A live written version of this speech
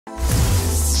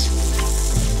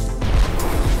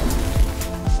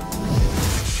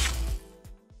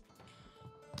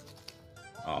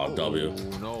W.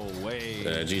 No way.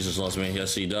 Yeah, Jesus loves me.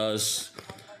 Yes, he does.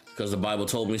 Because the Bible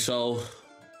told me so.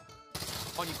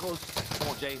 On you close. Come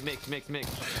on, Jay. Mix.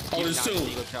 Oh, there's two.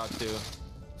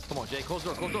 Come on, Jay. Close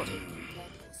door.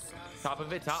 Top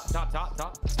of it. Top.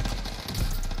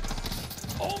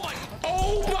 Oh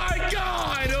my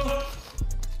God!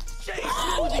 Jay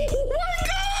Smoothie! Oh my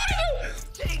God!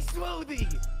 Jay Smoothie!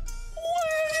 What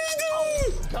did you do? Oh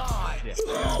God!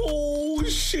 Oh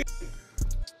shit!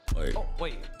 Wait. Oh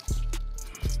wait.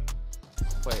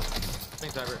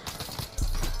 Thanks, driver.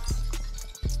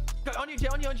 On you, Jay.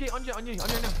 On you.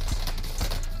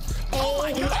 Oh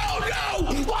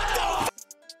no! What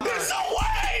the? There's no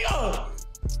way!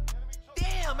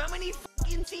 Damn! How many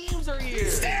fucking teams are here?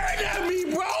 He's staring at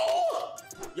me, bro!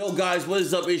 Yo guys, what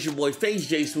is up? It's your boy FaZe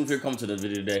JSmooth here, coming to the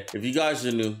video today. If you guys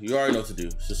are new, you already know what to do.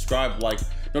 Subscribe, like,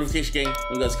 notification gang,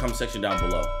 and guys comment section down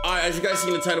below. Alright, as you guys see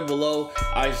in the title below,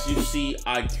 as you see,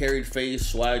 I carried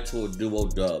FaZe Swagg to a duo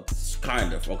dub.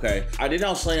 Kind of, okay? I did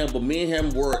not slay him, but me and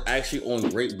him were actually on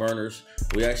great burners.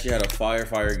 We actually had a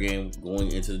fire game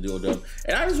going into the duo dub.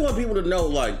 And I just want people to know,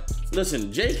 like,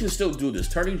 listen, Jay can still do this.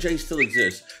 Turning Jay still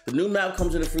exists. The new map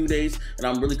comes in a few days, and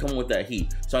I'm really coming with that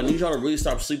heat. So I need y'all to really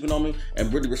stop sleeping on me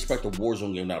and really respect the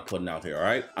Warzone game that I'm putting out here, all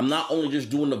right? I'm not only just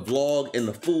doing the vlog and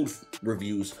the food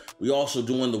reviews, we also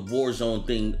doing the Warzone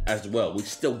thing as well. We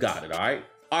still got it, all right?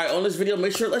 All right, on this video,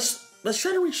 make sure, let's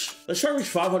try to reach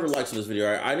 500 likes on this video,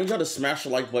 all right? I need y'all to smash the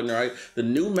like button, all right? The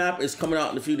new map is coming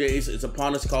out in a few days. It's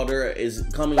upon us. Caldera is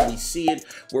coming. We see it.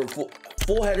 We're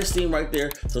full head of steam right there.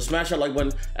 So smash that like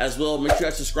button as well. Make sure you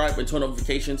guys subscribe and turn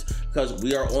notifications because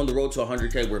we are on the road to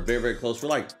 100K. We're very close. We're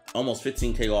like almost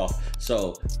 15K off.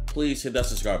 So please hit that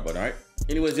subscribe button, all right?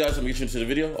 Anyways, guys, I'm gonna get you into the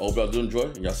video. I hope y'all do enjoy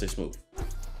and y'all stay smooth.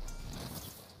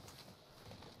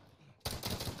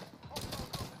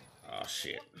 Oh,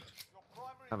 shit.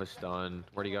 I have a stun.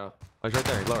 Where'd he go? Oh, he's right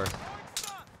there. He's lower.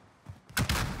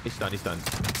 He's stunned.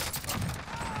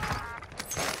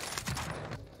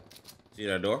 See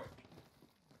that door?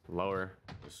 Lower.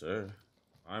 Yes, sir.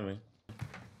 I mean.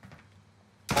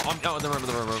 Oh, I'm in the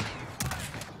room.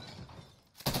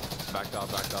 Backed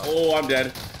off. Oh, I'm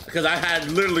dead. Because I had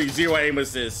literally zero aim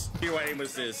assist.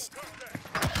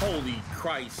 Holy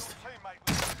Christ.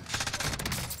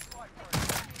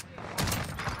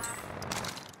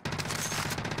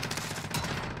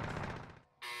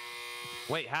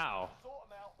 Wait, how?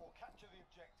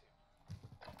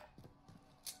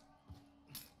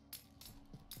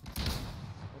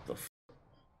 What the f?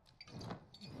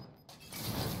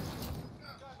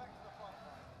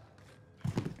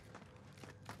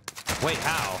 Wait,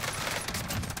 how?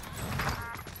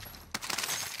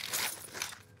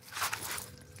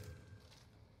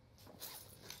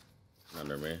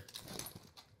 Under me.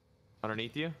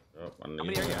 Underneath you? Yep, How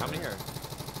many are here?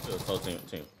 It was whole team.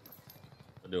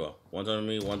 A duo. One's under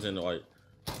me, one's in the white.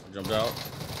 Jumped out.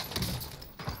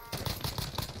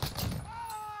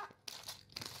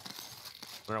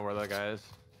 I don't know where that guy is.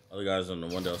 Other guy's on the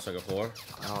window, second floor.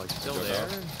 Oh, he's still there?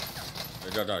 He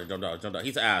jumped out.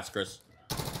 He's ass, Chris.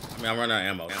 I mean, I'm running out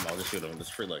of ammo. Just shoot him.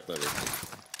 Just free like literally.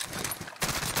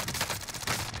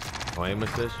 Oh, aim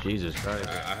assist? Jesus Christ.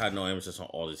 I had no aim assist on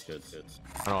all these kids.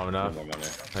 I don't have enough. More money.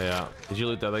 Oh, yeah. Did you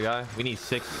loot the other guy? We need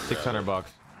 600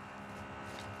 bucks.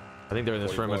 I think they're in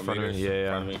this room in front of me.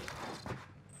 Yeah.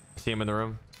 See him in the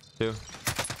room, too.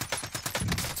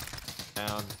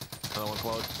 Down. Another one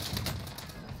close.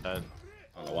 Dead.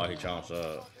 I don't know why he challenged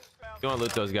up. You want to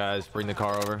loot those guys? Bring the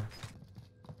car over.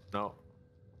 No.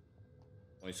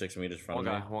 26 meters from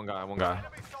me. One guy.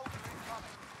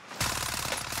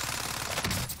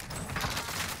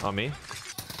 On me?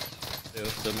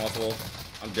 Still multiple.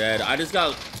 I'm dead. I just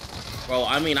got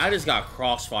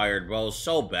crossfired, bro.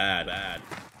 So bad.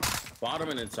 Bottom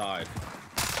and inside.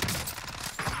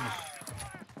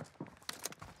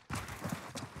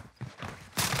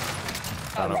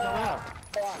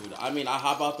 Dude, I mean, I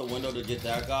hop out the window to get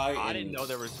that guy. I didn't know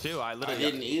there was two. I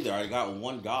didn't either. I got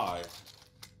one guy.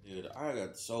 Dude, I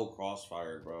got so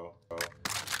crossfired, bro.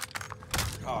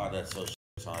 God, that's so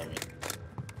timing.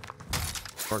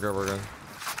 We're good.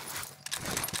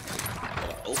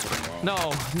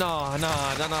 No, not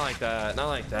like that. Not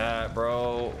like that,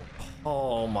 bro.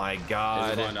 Oh my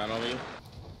God. Is he going down on me?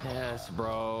 Yes,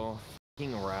 bro.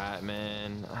 Fucking rat,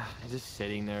 man. He's just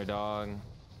sitting there, dog.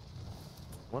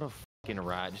 What a fucking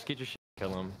rat. Just get your shit,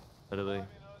 kill him. Literally.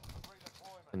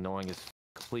 Annoying as fuck.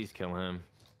 Please kill him.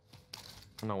 I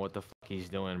don't know what the fuck he's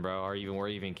doing, bro, or even where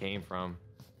he even came from.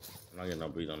 I'm not getting no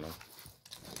beat on him.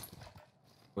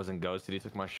 Wasn't ghosted. He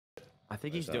took my shit. I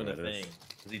think he's doing the thing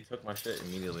because he took my shit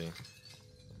immediately.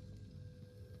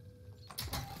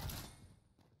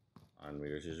 9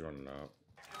 meters, he's running up.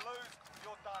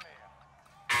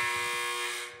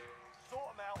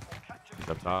 He's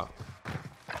up top.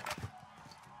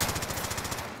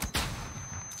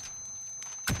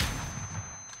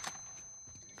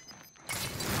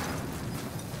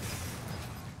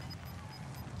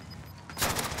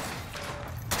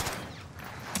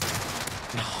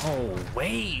 No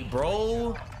way,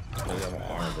 bro. Does he have my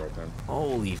armor broken?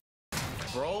 Holy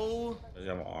bro. Does he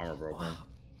have my armor broken?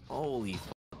 Holy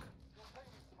fuck.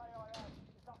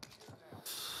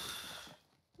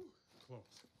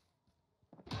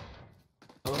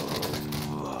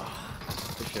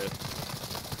 Good shit.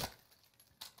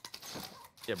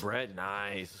 Yeah, Brett,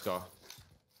 nice. Let's go.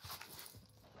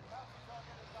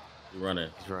 He's running.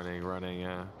 He's running,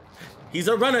 yeah. He's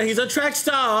a runner. He's a track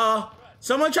star.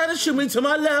 Someone tried to shoot me to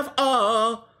my left.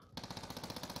 Oh.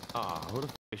 Who the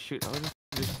f is shooting?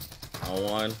 On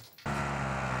one.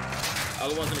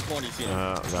 Other one's in the corner. You see him?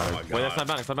 Oh my God. Wait, that's not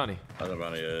bounty. That's not bounty. That's not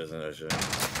bounty. Isn't that shit?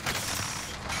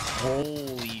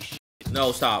 Holy shit.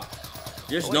 No, stop.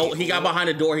 Just no. He got behind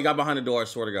the door. He got behind the door. I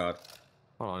swear to God.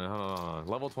 Hold on.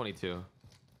 Level 22.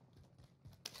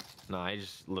 Nah, I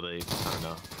just literally, I don't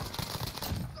know.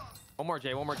 One more,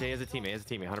 Jay. As a teammate.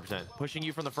 100%. Pushing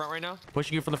you from the front right now.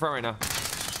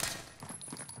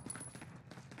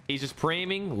 He's just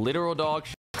priming. Literal dog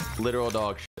shit. Sit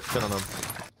on him.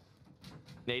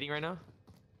 Nading right now.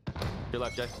 Your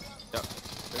left, Jay. Yep.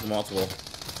 There's multiple.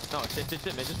 No, it's just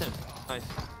him. Nice.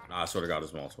 Nah, I swear to God,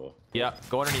 there's multiple. Yeah,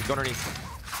 go underneath.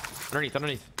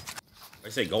 Underneath. I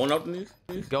say going up underneath?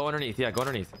 Go underneath. Yeah, go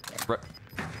underneath.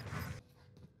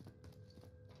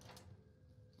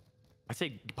 I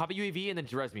say pop a UAV and then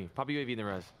res me. Pop a UAV and then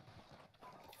res.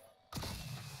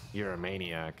 You're a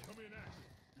maniac.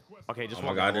 Okay, just oh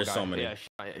my God, there's so many. Yeah,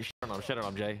 shut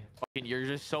on, Jay. Fucking, you're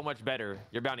just so much better.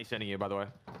 Your bounty sending you, by the way.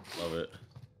 Love it.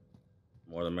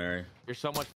 More than Mary. You're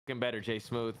so much fucking better,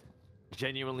 JSmooth.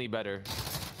 Genuinely better.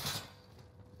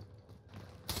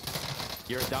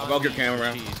 You're a I broke your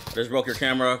camera. Just broke your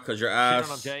camera because your ass.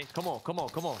 Shut on, Jay. Come on.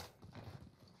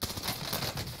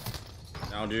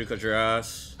 Down, dude, because your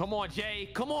ass. Come on, Jay.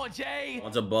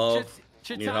 One's above.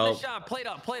 Need help. Shot. Plate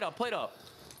up.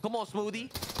 Come on, Smoothie.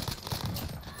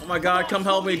 Oh my God, come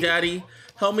help me, Daddy.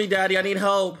 Help me, Daddy. I need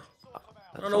help.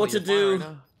 I don't know what to do.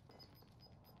 Right,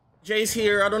 Jay's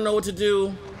here. I don't know what to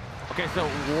do. Okay, so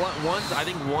I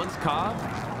think one's COD.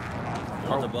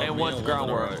 And one's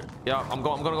groundwork. Right. Yeah, I'm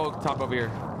gonna go top over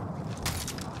here.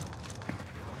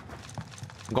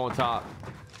 I'm going top.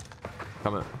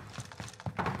 Coming.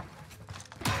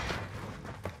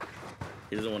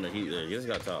 He doesn't want to heat there. He just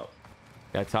got top.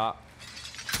 Yeah, top.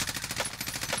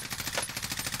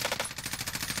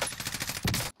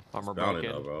 Armor broken.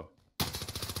 Though, bro.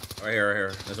 Right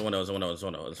here. There's a window.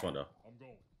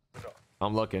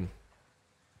 I'm looking.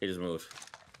 He just moved.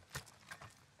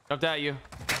 Jumped at you.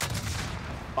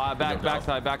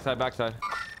 Backside. Enemies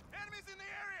in the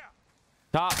area.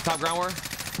 Top ground war.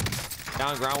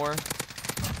 Down ground war.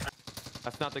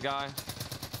 That's not the guy.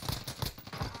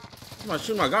 Come on,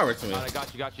 shoot my guy right to me. Right,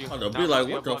 I got you. Oh, they'll be like,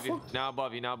 what the fuck? Now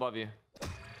above you.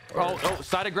 Oh,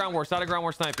 side of ground war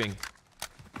sniping.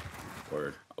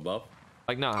 Word. Above?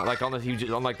 Like, nah, like on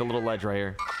like the little ledge right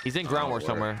here. He's in ground war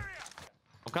somewhere.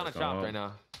 I'm kind of chopped right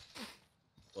now.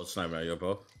 What's sniping at you,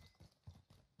 bro?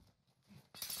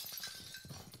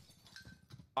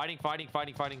 Fighting.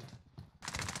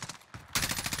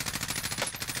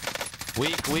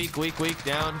 Weak.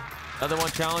 Down. Another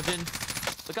one challenging.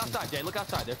 Look outside, Jay.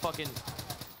 They're fucking.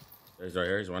 He's right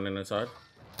here. He's running inside.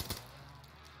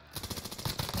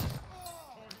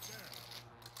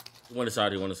 He went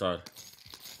inside.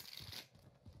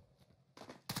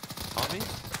 On me?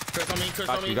 Chris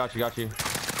on me. Got you.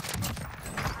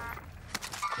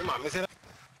 Come on, miss it.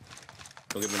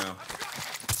 Don't get me now.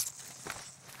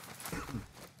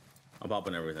 I'm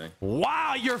popping everything.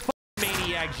 Wow, you're a fucking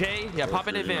maniac, Jay. Yeah, pop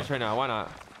in advance right now. Why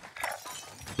not?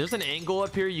 There's an angle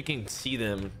up here. You can see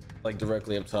them like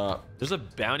directly up top. There's a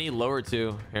bounty lower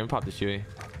too. Here, let me pop the shoey.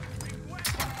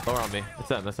 Lower on me.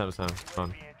 That's them.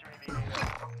 Come on.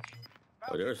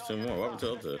 Oh, there's two more. What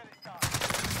happened to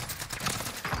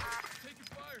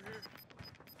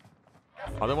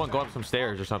Other one go up some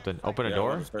stairs or something. Open a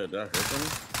door.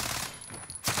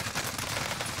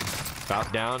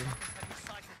 Stop down.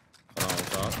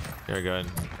 Top. You're good.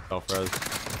 Go froze.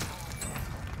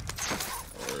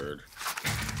 Word.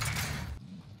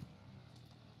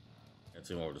 Can't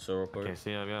see him over the silver quick. Can't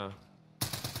see him, yeah.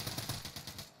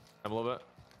 Have a little bit.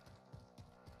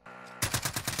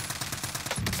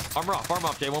 Armor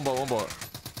off, Jay. One bullet.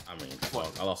 I mean,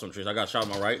 fuck. I lost some trees. I got shot to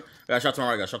my right. I got shot to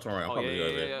my right. Oh,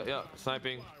 yeah.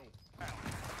 Sniping.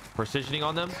 Precisioning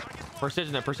on them.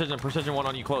 Precision one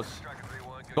on you close.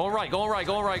 Going right.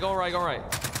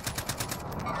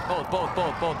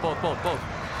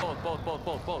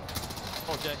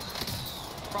 Both, Jay.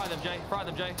 Fry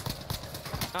them, Jay.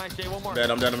 Nice, Jay. One more. I'm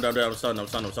dead. I'm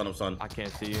stunned. I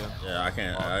can't see you. Yeah, I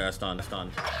can't. I got stunned.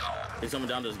 He's coming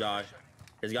down to this guy.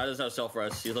 His guy doesn't have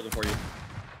self-rest. He's looking for you.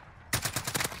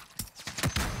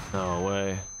 No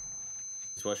way.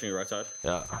 He's pushing you right side.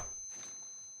 Yeah.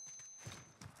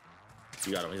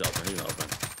 You got him. He's open.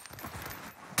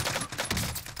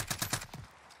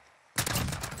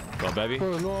 Go, baby.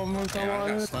 Damn, I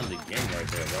got stunned again right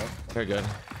there, bro. Very good.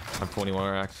 I'm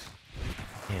 21 racks.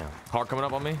 Damn. Car coming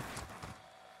up on me.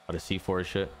 Got a C4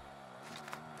 shit.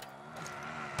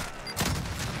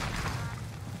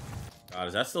 God,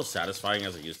 is that still satisfying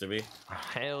as it used to be?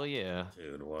 Hell yeah.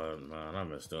 Dude, what, man? I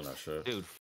miss doing that shit. Dude,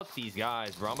 fuck these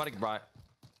guys, bro. I'm about to buy.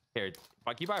 Here, if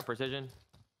I keep buy precision.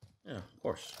 Yeah, of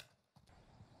course.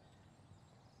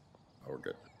 Oh, we're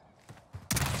good.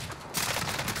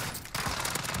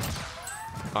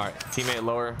 All right, teammate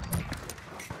lower.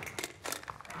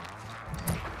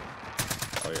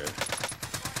 Oh yeah.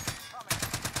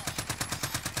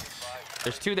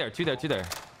 There's two there.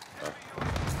 Oh.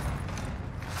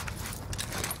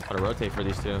 Gotta rotate for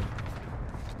these two.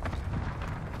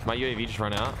 My UAV just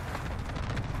run out.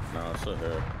 No, it's still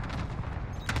here.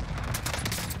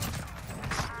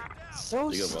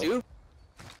 So stupid.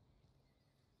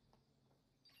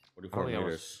 44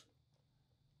 meters.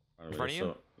 In front of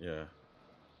you? Yeah.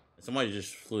 Somebody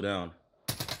just flew down.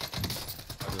 I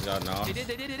just got knocked. They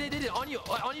did. On you,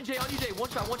 Jay. One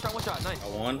shot. Nice. I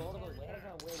won.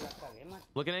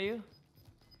 Looking at you.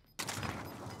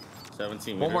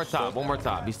 17 meters. One more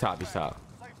top. He's top.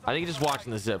 I think he's just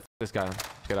watching the zip. F this guy.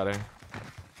 Get out of here.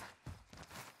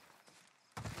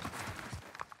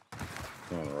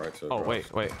 On the right side. Oh,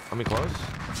 wait. Let me close.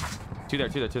 Two there.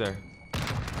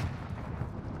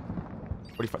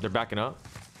 45. They're backing up.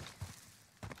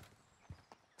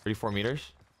 34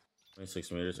 meters.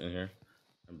 26 meters in here.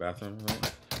 In bathroom.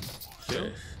 Right?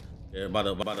 Two? Yeah, by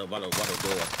the door.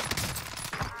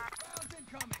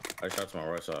 I shot to my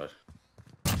right side.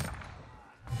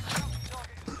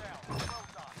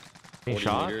 He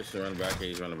shot? Meters, he's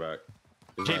running back.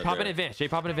 He's Jay, right pop there. in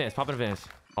advance.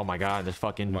 Oh my god, there's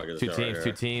fucking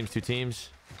two teams.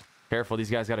 Careful,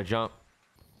 these guys gotta jump.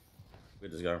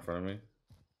 Get this guy in front of me.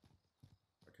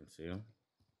 I can see him.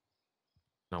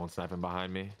 No one's sniping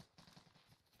behind me.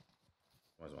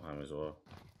 One's behind me as well.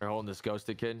 They're holding this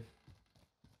ghosted kid.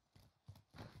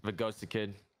 The ghosted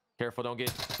kid. Careful, don't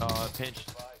get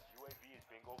pinched.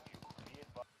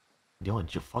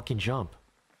 Dylan, you fucking jump.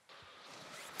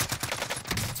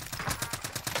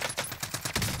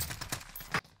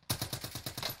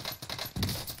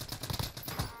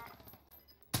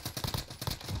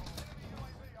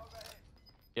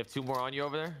 You have two more on you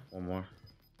over there? One more.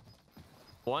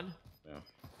 One? Yeah.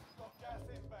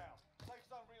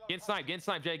 Get sniped,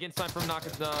 Jay. Get sniped from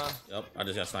knocking the... Yep, I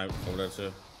just got sniped over there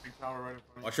too.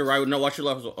 Watch your right. No, watch your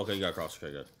left as well. Okay, you got across.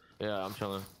 Okay, good. Yeah, I'm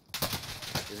chilling.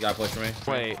 This guy pushed me.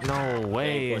 Wait, no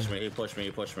way. Yeah, he pushed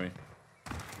me.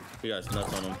 He got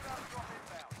nuts on him.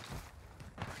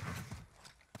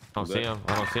 I don't see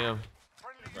him.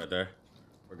 Right there.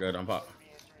 We're good. I'm pop.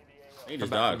 He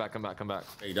just died. Come back.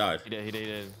 Yeah, he died. He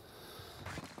did.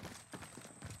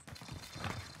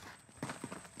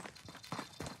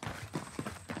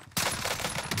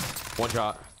 One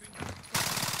shot.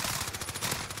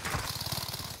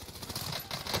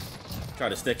 Tried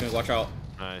to stick me. Watch out.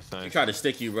 Nice. He tried to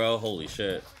stick you, bro. Holy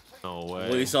shit. No way.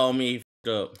 When he saw me, he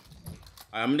f***ed up.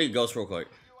 Alright, I'm gonna need ghost real quick.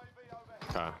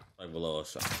 Okay. Like below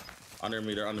us. Under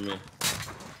me.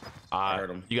 I heard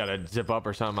him. You gotta zip up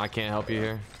or something. I can't help you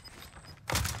here.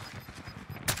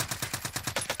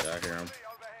 Yeah, I hear him.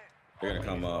 They're gonna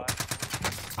come up.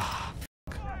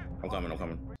 I'm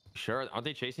coming. Sure? Aren't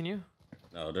they chasing you?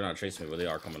 No, they're not chasing me, but they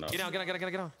are coming up. Get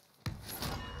down.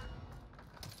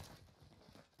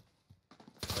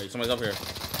 Wait, somebody's up here.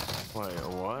 Wait,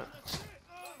 what?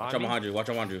 Watch out behind you. I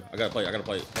gotta play.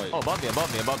 Oh, above me.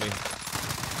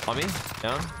 On me?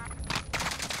 Down?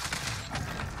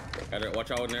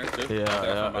 Watch out in there, too.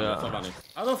 Yeah.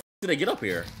 How the f did they get up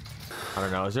here? I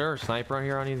don't know. Is there a sniper on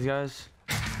here on these guys?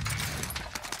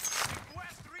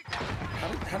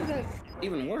 How did that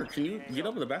even work? Can you get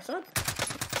up to the backside?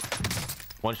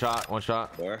 One shot.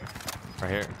 Where?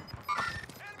 Right here.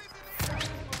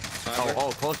 Sniper?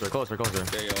 Oh, closer. Yeah, watch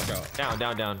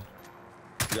out. Down.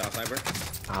 You got a sniper?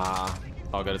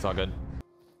 All good. It's all good.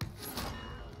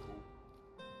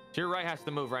 To your right has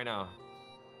to move right now.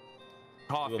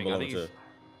 Coughing. I think he's...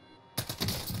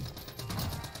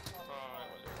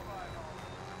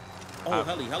 Oh,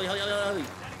 heli.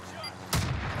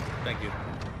 Thank you.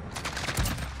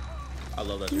 I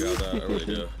love that you got that. I really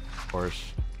do. Of course.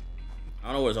 I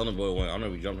don't know where his other boy went. I don't know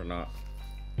if he jumped or not.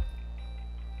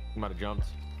 He might have jumped.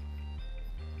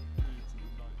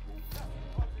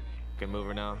 Get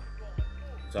mover now.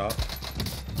 It's out.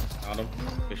 Found him.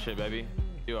 Good shit, baby.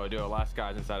 Duo. Last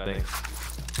guy's inside, I think.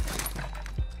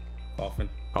 Coughing.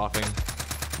 Coughing.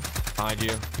 Behind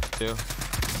you. 2.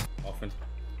 Coughing.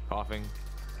 Coughing.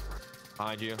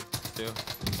 Behind you. 2.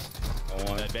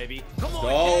 Go on. Dead, baby. Come on,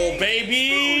 Go, Jay.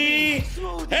 baby!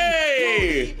 Smoothie.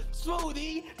 Hey!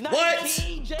 Smoothie. 19, What?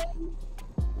 Jay.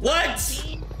 What?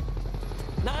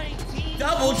 19.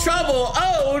 Double trouble!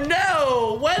 Oh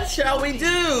no! What shall we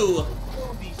do?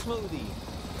 Smoothie.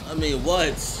 I mean,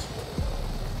 what?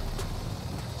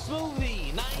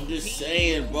 Smoothie. 19. I'm just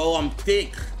saying, bro. I'm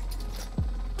thick.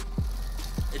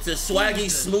 It's a swaggy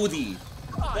smoothie.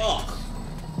 Fuck.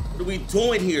 What are we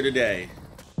doing here today?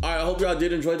 All right, I hope y'all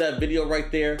did enjoy that video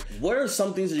right there. What are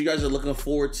some things that you guys are looking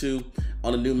forward to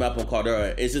on the new map on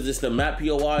Caldera? Is it just the map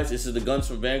POIs? Is it the guns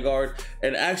from Vanguard?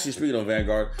 And actually, speaking of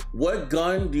Vanguard, what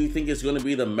gun do you think is going to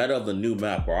be the meta of the new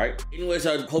map, all right? Anyways,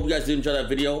 I hope you guys did enjoy that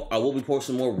video. I will be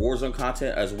posting more Warzone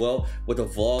content as well with the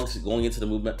vlogs going into the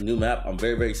new map. I'm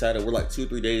very, very excited. We're like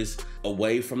 2-3 days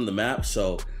away from the map,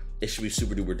 so it should be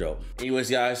super duper dope.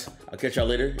 Anyways, guys, I'll catch y'all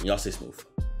later, and y'all stay smooth.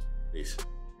 Peace.